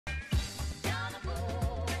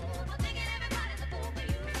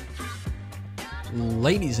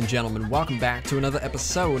Ladies and gentlemen, welcome back to another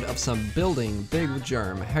episode of some Building Big with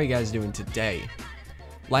Jerm. How are you guys doing today?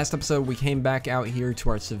 Last episode we came back out here to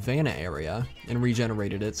our savannah area and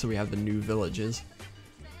regenerated it so we have the new villages.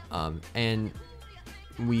 And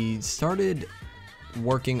we started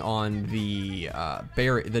working on the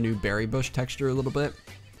new berry bush texture a little bit,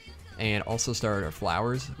 and also started our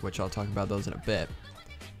flowers, which I'll talk about those in a bit.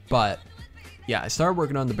 But yeah, I started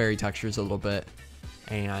working on the berry textures a little bit,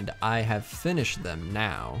 and I have finished them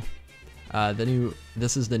now.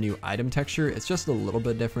 This is the new item texture. It's just a little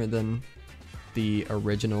bit different than the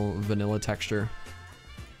original vanilla texture.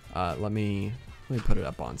 Let me put it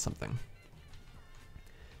up on something.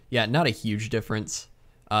 Yeah, not a huge difference.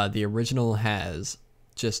 The original has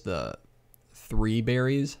just the 3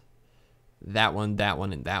 berries, that one,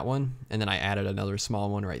 and that one, and then I added another small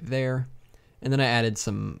one right there, and then I added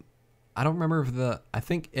some. I don't remember if I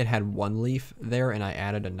think it had 1 leaf there, and I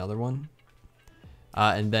added another one.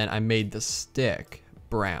 And then I made the stick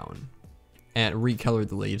brown and recolored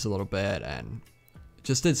the leaves a little bit and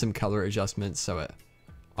just did some color adjustments so it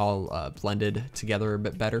all blended together a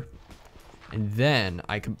bit better. And then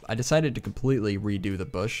I decided to completely redo the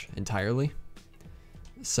bush entirely.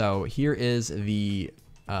 So here is the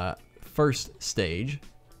first stage,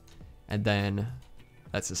 and then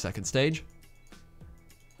that's the second stage.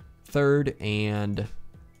 Third and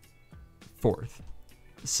fourth.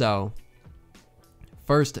 So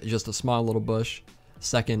first, just a small little bush.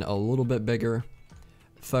 Second, a little bit bigger.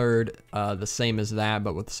 Third, the same as that,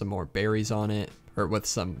 but with some more berries on it, or with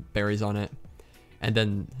some berries on it. And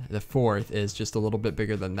then the fourth is just a little bit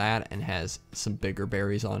bigger than that and has some bigger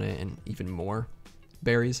berries on it and even more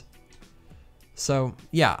berries. So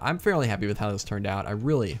yeah, I'm fairly happy with how this turned out. I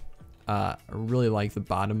really like the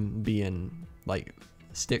bottom being like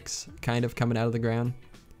sticks kind of coming out of the ground,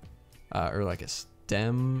 or like a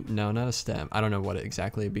stem. No, not a stem. I don't know what it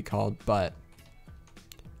exactly would be called, but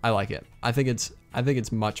I like it. I think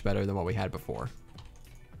it's much better than what we had before.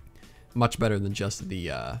 Much better than just the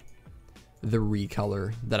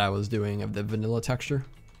recolor that I was doing of the vanilla texture.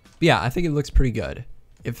 But yeah, I think it looks pretty good.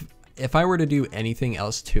 If I were to do anything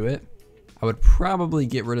else to it, I would probably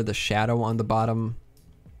get rid of the shadow on the bottom,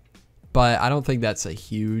 but I don't think that's a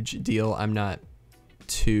huge deal. I'm not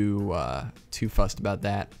too fussed about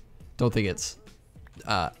that. Don't think it's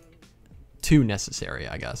too necessary,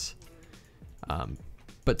 I guess.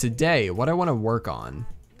 But today, what I want to work on,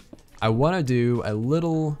 I want to do a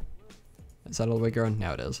little. Is that all the way grown?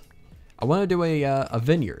 Now it is. I want to do a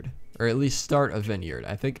vineyard, or at least start a vineyard.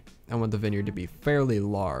 I think I want the vineyard to be fairly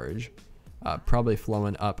large, probably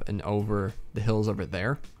flowing up and over the hills over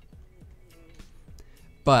there.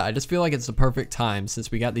 But I just feel like it's the perfect time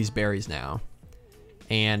since we got these berries now.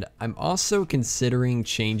 And I'm also considering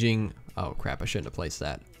changing, oh crap, I shouldn't have placed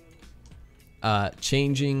that.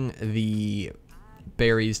 Changing the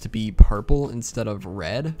berries to be purple instead of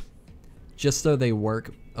red, just so they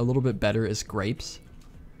work a little bit better as grapes.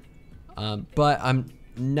 But I'm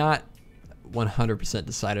not 100%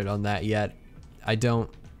 decided on that yet. I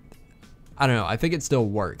don't know. I think it still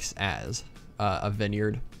works as a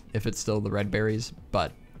vineyard if it's still the red berries,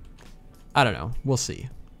 but I don't know. We'll see.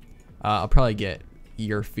 I'll probably get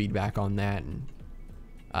your feedback on that and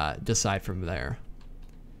decide from there.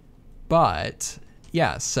 But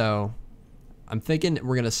yeah, so I'm thinking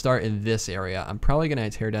we're gonna start in this area. I'm probably gonna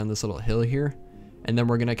tear down this little hill here, and then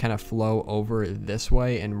we're gonna kind of flow over this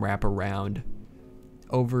way and wrap around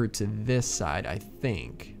over to this side, I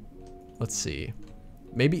think. Let's see,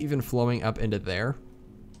 maybe even flowing up into there.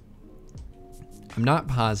 I'm not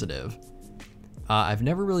positive. I've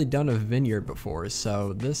never really done a vineyard before,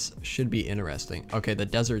 so this should be interesting. Okay, the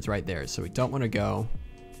desert's right there, so we don't want to go,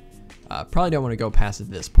 probably don't want to go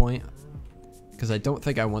past this point, because I don't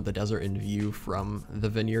think I want the desert in view from the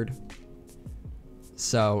vineyard.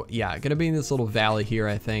 So yeah, gonna be in this little valley here,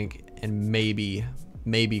 I think, and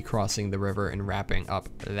maybe crossing the river and wrapping up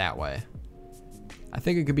that way. I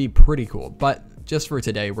think it could be pretty cool, but just for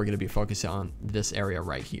today, we're gonna be focusing on this area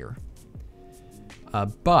right here.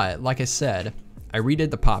 But like I said, I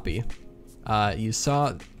redid the poppy. You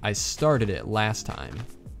saw I started it last time.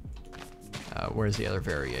 Where's the other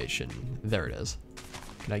variation? There it is.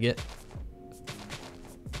 Can I get?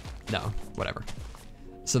 No, whatever.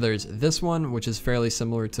 So there's this one, which is fairly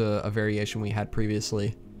similar to a variation we had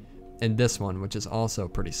previously, and this one, which is also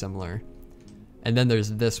pretty similar. And then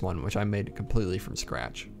there's this one, which I made completely from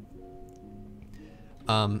scratch.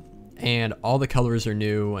 And all the colors are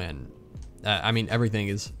new, and I mean, everything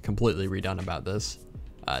is completely redone about this.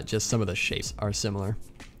 Just some of the shapes are similar.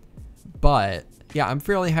 But yeah, I'm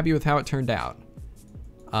fairly happy with how it turned out.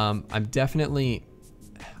 I'm definitely,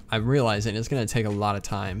 I'm realizing it's going to take a lot of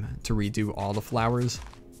time to redo all the flowers.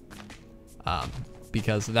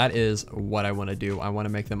 Because that is what I want to do. I want to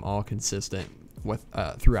make them all consistent with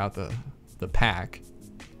throughout the pack.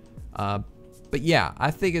 But yeah,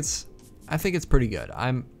 I think it's pretty good.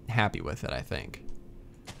 I'm happy with it, I think.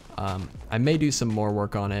 I may do some more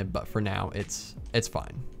work on it, but for now it's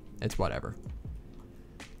fine. It's whatever.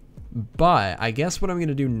 But I guess what I'm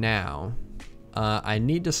gonna do now, I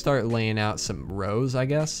need to start laying out some rows, I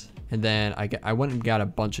guess. And then I went and got a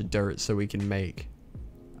bunch of dirt so we can make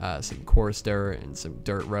some coarse dirt and some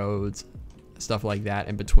dirt roads, stuff like that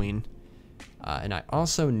in between. And I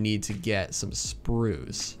also need to get some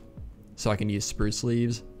spruce so I can use spruce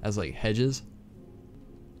leaves as like hedges.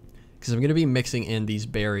 Because I'm going to be mixing in these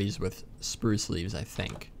berries with spruce leaves, I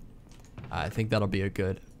think. I think that'll be a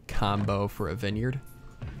good combo for a vineyard.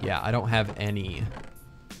 Yeah, I don't have any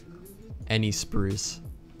spruce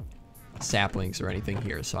saplings or anything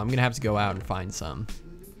here, so I'm going to have to go out and find some.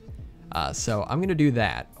 So I'm going to do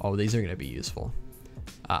that. Oh, these are going to be useful.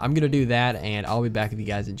 I'm going to do that, and I'll be back with you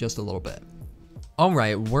guys in just a little bit.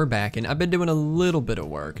 Alright, we're back, and I've been doing a little bit of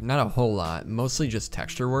work. Not a whole lot, mostly just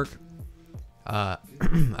texture work.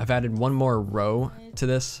 I've added one more row to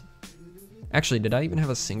this. Actually, did I even have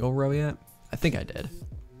a single row yet? I think I did.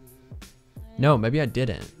 No, maybe I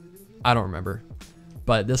didn't. I don't remember.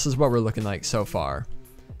 But this is what we're looking like so far.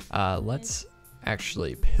 Let's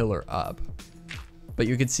actually pillar up. But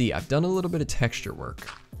you can see I've done a little bit of texture work,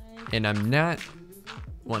 and I'm not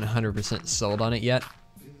 100% sold on it yet.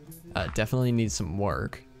 Definitely needs some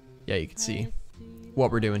work. Yeah, you can see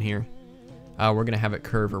what we're doing here. We're gonna have it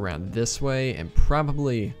curve around this way, and it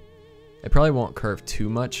probably won't curve too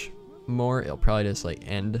much more. It'll probably just like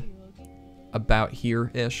end about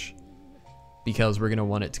here-ish, because we're gonna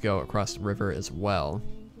want it to go across the river as well.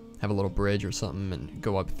 Have a little bridge or something and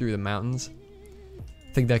go up through the mountains.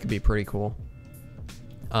 I think that could be pretty cool.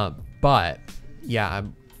 But yeah,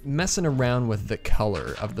 I'm messing around with the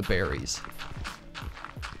color of the berries.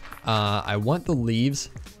 I want the leaves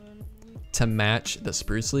to match the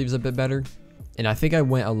spruce leaves a bit better, and I think I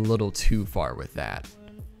went a little too far with that.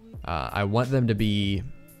 I want them to be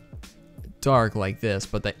dark like this,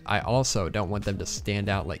 but I also don't want them to stand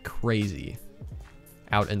out like crazy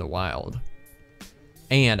out in the wild.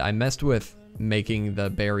 And I messed with making the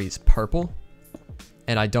berries purple,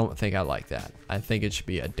 and I don't think I like that. I think it should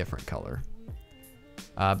be a different color.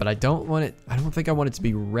 But I don't think I want it to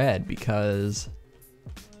be red, because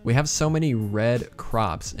we have so many red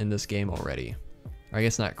crops in this game already. Or I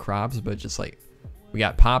guess not crops, but just like, we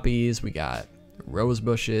got poppies, we got rose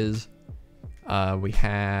bushes, we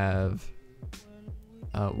have,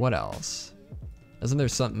 what else? Isn't there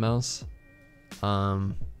something else?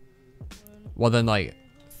 Well then, like,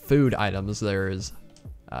 food items, there's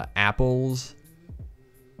apples.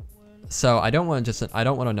 So I don't want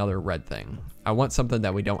another red thing. I want something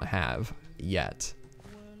that we don't have yet.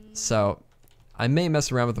 So I may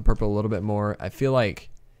mess around with the purple a little bit more. I feel like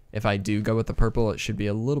if I do go with the purple, it should be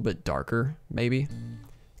a little bit darker, maybe.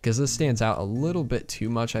 Because this stands out a little bit too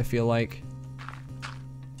much, I feel like.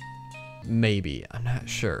 Maybe. I'm not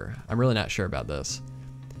sure. I'm really not sure about this.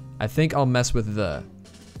 I think I'll mess with the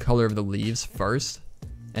color of the leaves first.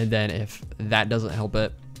 And then if that doesn't help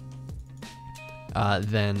it,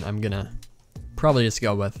 then I'm gonna probably just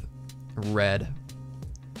go with red.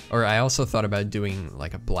 Or I also thought about doing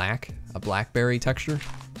like a blackberry texture.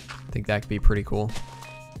 I think that could be pretty cool.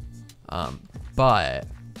 But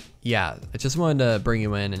yeah, I just wanted to bring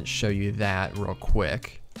you in and show you that real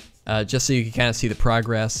quick, just so you can kind of see the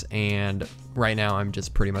progress. And right now I'm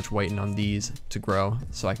just pretty much waiting on these to grow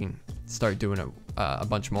so I can start doing a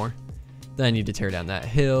bunch more. Then I need to tear down that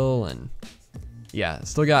hill, and yeah,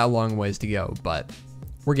 still got a long ways to go, but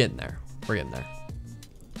we're getting there. We're getting there.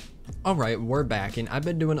 Alright, we're back, and I've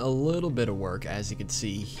been doing a little bit of work, as you can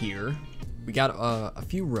see here. We got a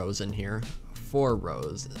few rows in here, 4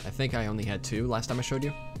 rows. I think I only had 2 last time I showed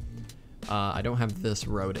you. I don't have this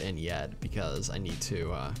road in yet because I need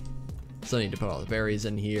to, still need to put all the berries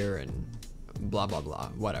in here and blah blah blah,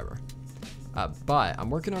 whatever. But I'm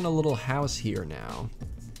working on a little house here now,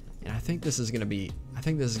 and I think this is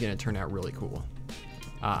gonna turn out really cool.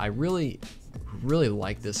 I really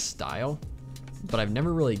like this style, but I've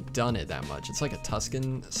never really done it that much. It's like a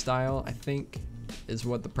Tuscan style, I think, is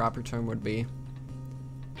what the proper term would be.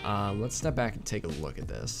 Let's step back and take a look at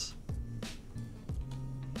this.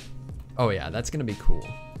 Oh yeah, that's gonna be cool.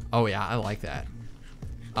 Oh yeah, I like that.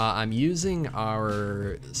 I'm using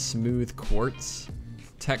our smooth quartz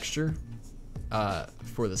texture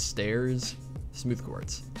for the stairs. Smooth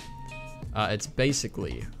quartz. It's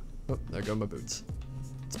basically, oh, there go my boots.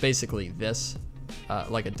 It's basically this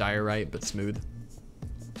like a diorite, but smooth.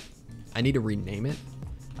 I need to rename it.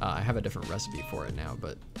 I have a different recipe for it now,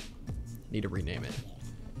 but need to rename it.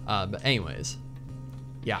 But anyways,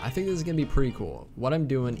 yeah, I think this is gonna be pretty cool. What I'm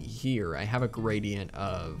doing here, I have a gradient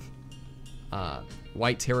of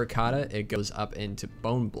white terracotta. It goes up into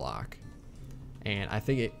bone block, and I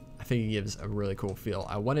think it gives a really cool feel.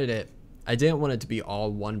 I didn't want it to be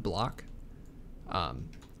all one block,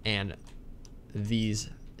 and these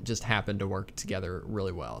just happen to work together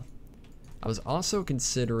really well. I was also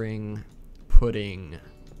considering putting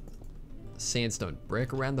sandstone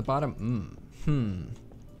brick around the bottom.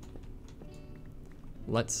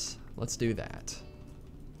 Let's do that.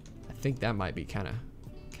 I think that might be kind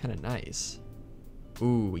of nice.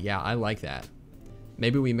 Ooh, yeah, I like that.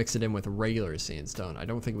 Maybe we mix it in with regular sandstone. I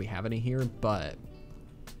don't think we have any here, but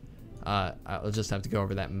I'll just have to go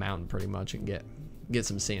over that mountain pretty much and get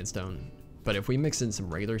some sandstone. But if we mix in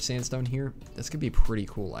some regular sandstone here, this could be pretty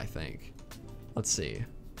cool, I think. Let's see.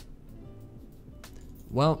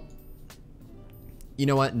 Well, you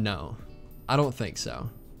know what? No, I don't think so.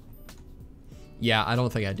 Yeah, I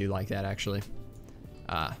don't think I do like that, actually.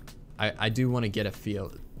 I do want to get a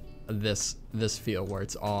feel, this feel where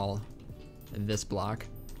it's all this block.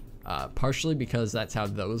 Partially because that's how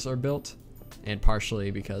those are built, and partially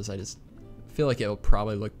because I just feel like it'll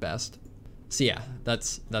probably look best. So yeah,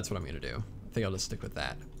 that's what I'm gonna do. I think I'll just stick with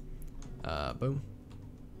that. Boom.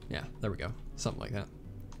 Yeah, there we go. Something like that.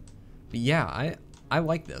 But yeah, I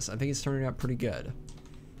like this. I think it's turning out pretty good.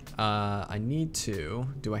 I need to...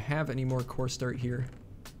 Do I have any more coarse dirt here?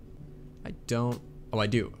 I don't... Oh, I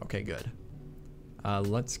do. Okay, good.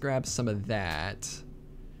 Let's grab some of that.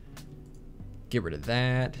 Get rid of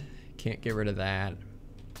that. Can't get rid of that.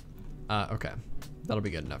 Okay. That'll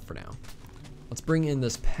be good enough for now. Let's bring in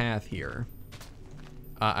this path here.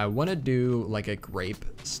 I want to do like a grape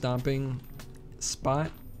stomping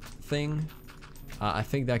spot thing. I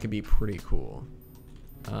think that could be pretty cool.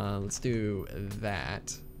 Let's do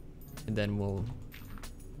that, and then we'll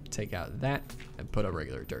take out that and put a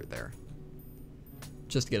regular dirt there,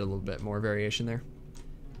 just to get a little bit more variation there.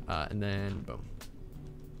 And then boom.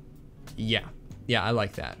 Yeah, I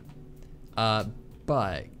like that.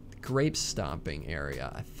 But grape stomping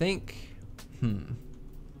area, I think,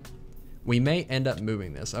 we may end up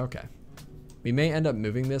moving this. Okay, we may end up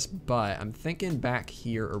moving this, but I'm thinking back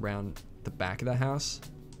here around the back of the house.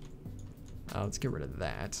 Let's get rid of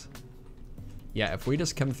that. Yeah, if we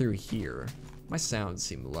just come through here, my sounds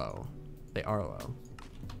seem low. They are low.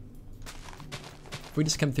 If we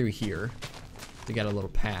just come through here to get a little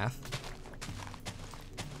path,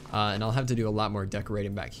 and I'll have to do a lot more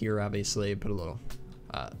decorating back here, obviously. Put a little,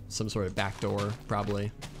 some sort of back door,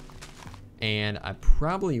 probably. And I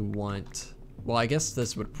probably want, well, I guess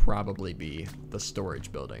this would probably be the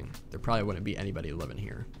storage building. There probably wouldn't be anybody living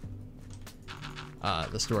here.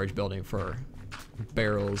 The storage building for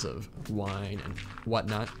barrels of wine and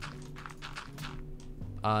whatnot.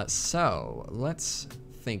 So let's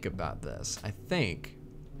think about this. I think,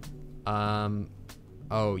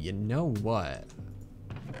 oh, you know what?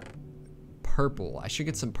 Purple. I should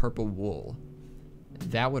get some purple wool.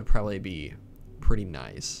 That would probably be pretty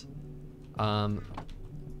nice.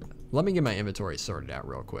 Let me get my inventory sorted out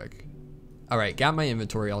real quick. All right, got my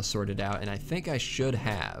inventory all sorted out, and I think I should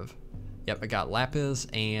have, yep, I got lapis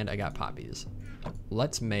and I got poppies.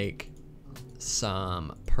 Let's make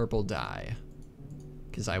some purple dye,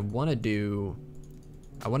 because I want to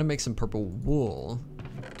make some purple wool.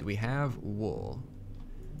 Do we have wool?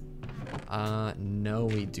 No,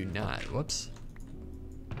 we do not. Whoops.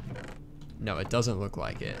 No, it doesn't look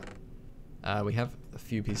like it. We have a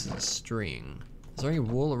few pieces of string. Is there any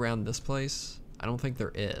wool around this place? I don't think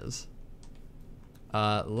there is.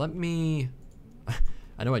 Let me,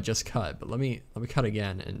 I know I just cut, but let me cut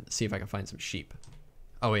again and see if I can find some sheep.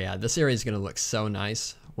 Oh yeah, this area is gonna look so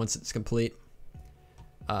nice once it's complete.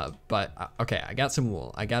 But okay, I got some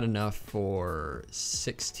wool. I got enough for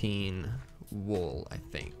 16 wool, I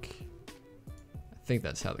think. I think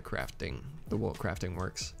that's how the wool crafting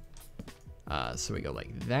works. So we go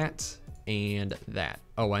like that and that.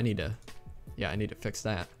 Oh, I need to fix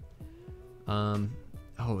that.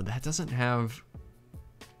 Oh, that doesn't have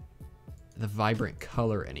the vibrant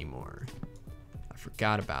color anymore. I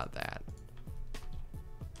forgot about that.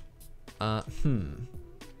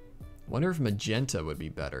 Wonder if magenta would be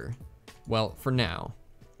better. Well, for now,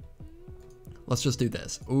 let's just do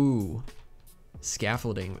this. Ooh,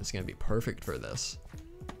 scaffolding is gonna be perfect for this.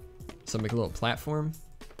 So make a little platform.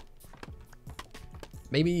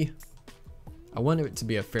 Maybe, I want it to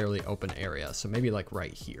be a fairly open area, so maybe like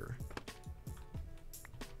right here.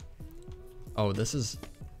 Oh, this is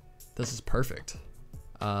This is perfect.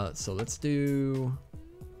 So let's do,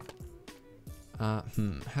 how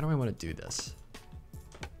do I want to do this?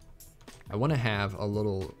 I want to have a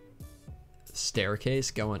little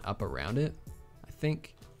staircase going up around it. I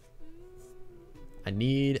think I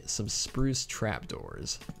need some spruce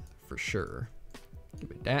trapdoors for sure. Give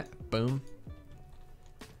me that, boom.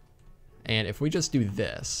 And if we just do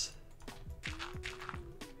this,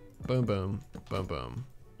 boom, boom, boom, boom,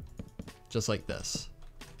 just like this,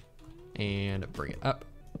 and bring it up.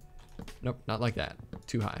 Nope, not like that,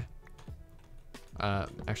 too high.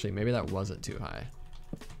 Actually, maybe that wasn't too high.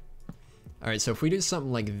 All right, so if we do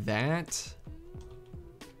something like that,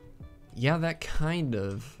 yeah, that kind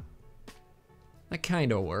of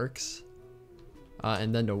works.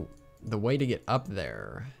 And then the way to get up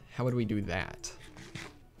there, how would we do that?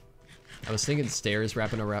 I was thinking stairs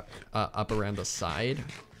wrapping up around the side.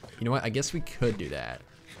 You know what? I guess we could do that.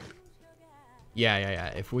 Yeah.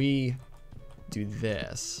 If we do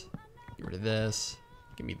this, get rid of this,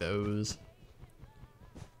 give me those.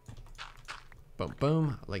 Boom,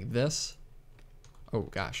 boom, like this. Oh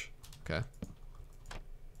gosh. Okay.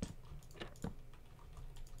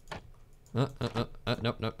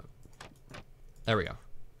 Nope. There we go.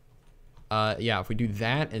 Yeah, if we do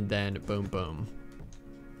that and then boom, boom.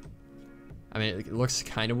 I mean, it looks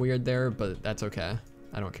kind of weird there, but that's okay.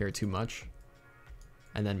 I don't care too much.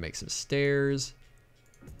 And then make some stairs.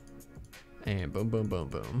 And boom, boom, boom,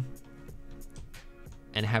 boom.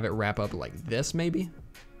 And have it wrap up like this, maybe?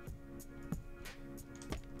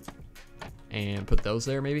 And put those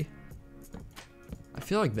there, maybe? I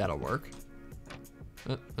feel like that'll work.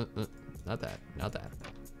 Not that.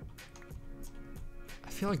 I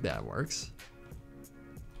feel like that works.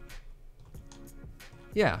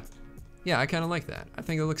 Yeah, I kind of like that. I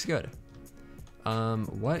think it looks good.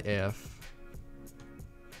 What if...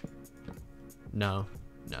 No.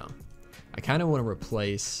 I kind of want to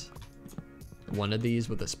replace one of these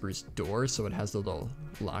with a spruce door so it has the little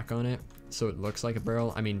lock on it, so it looks like a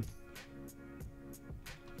barrel. I mean...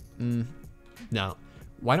 No.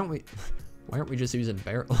 Why aren't we just using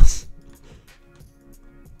barrels?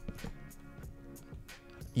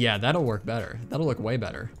 Yeah, that'll work better. That'll look way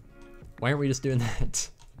better. Why aren't we just doing that?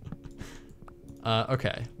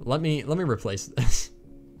 Okay, let me replace this.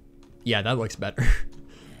 Yeah, that looks better.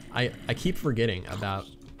 I keep forgetting about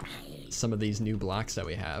some of these new blocks that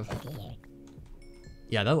we have.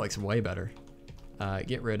 Yeah, that looks way better.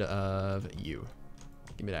 Get rid of you.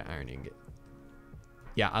 Give me that iron ingot.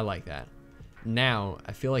 Yeah, I like that. Now,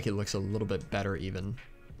 I feel like it looks a little bit better even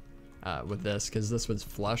with this, because this was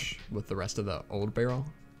flush with the rest of the old barrel.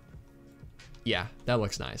 Yeah, that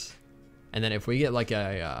looks nice. And then if we get like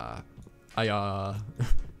a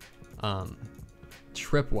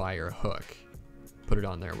tripwire hook, put it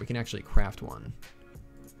on there, we can actually craft one.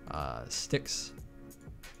 Sticks.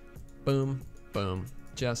 Boom, boom,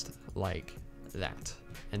 just like that.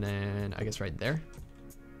 And then I guess right there.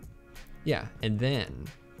 Yeah, and then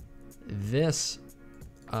this,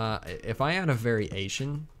 if I add a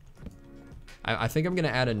variation, I think I'm gonna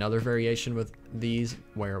add another variation with these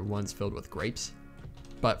where one's filled with grapes.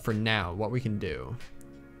 But for now, what we can do,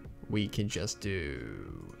 we can just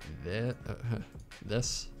do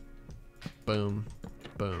this, boom,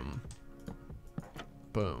 boom,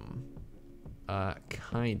 boom,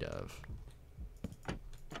 kind of.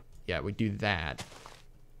 Yeah, we do that,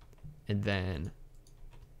 and then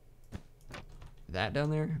that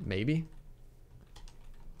down there, maybe?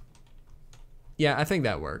 Yeah, I think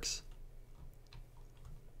that works.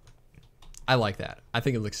 I like that. I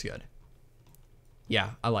think it looks good. Yeah,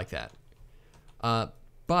 I like that.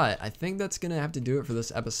 But I think that's gonna have to do it for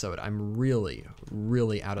this episode. I'm really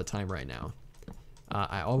out of time right now.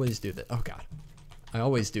 I always do that. Oh God, I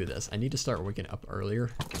always do this. I need to start waking up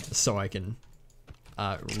earlier so I can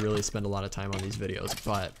really spend a lot of time on these videos.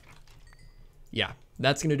 But yeah,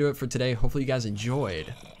 that's gonna do it for today. Hopefully you guys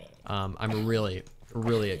enjoyed. I'm really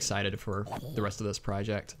excited for the rest of this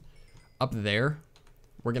project. Up there,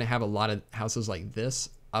 we're gonna have a lot of houses like this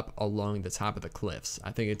up along the top of the cliffs.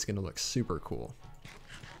 I think it's gonna look super cool.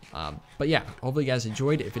 But yeah, hopefully you guys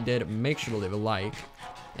enjoyed. If it did, make sure to leave a like,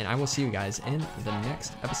 and I will see you guys in the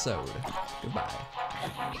next episode. Goodbye.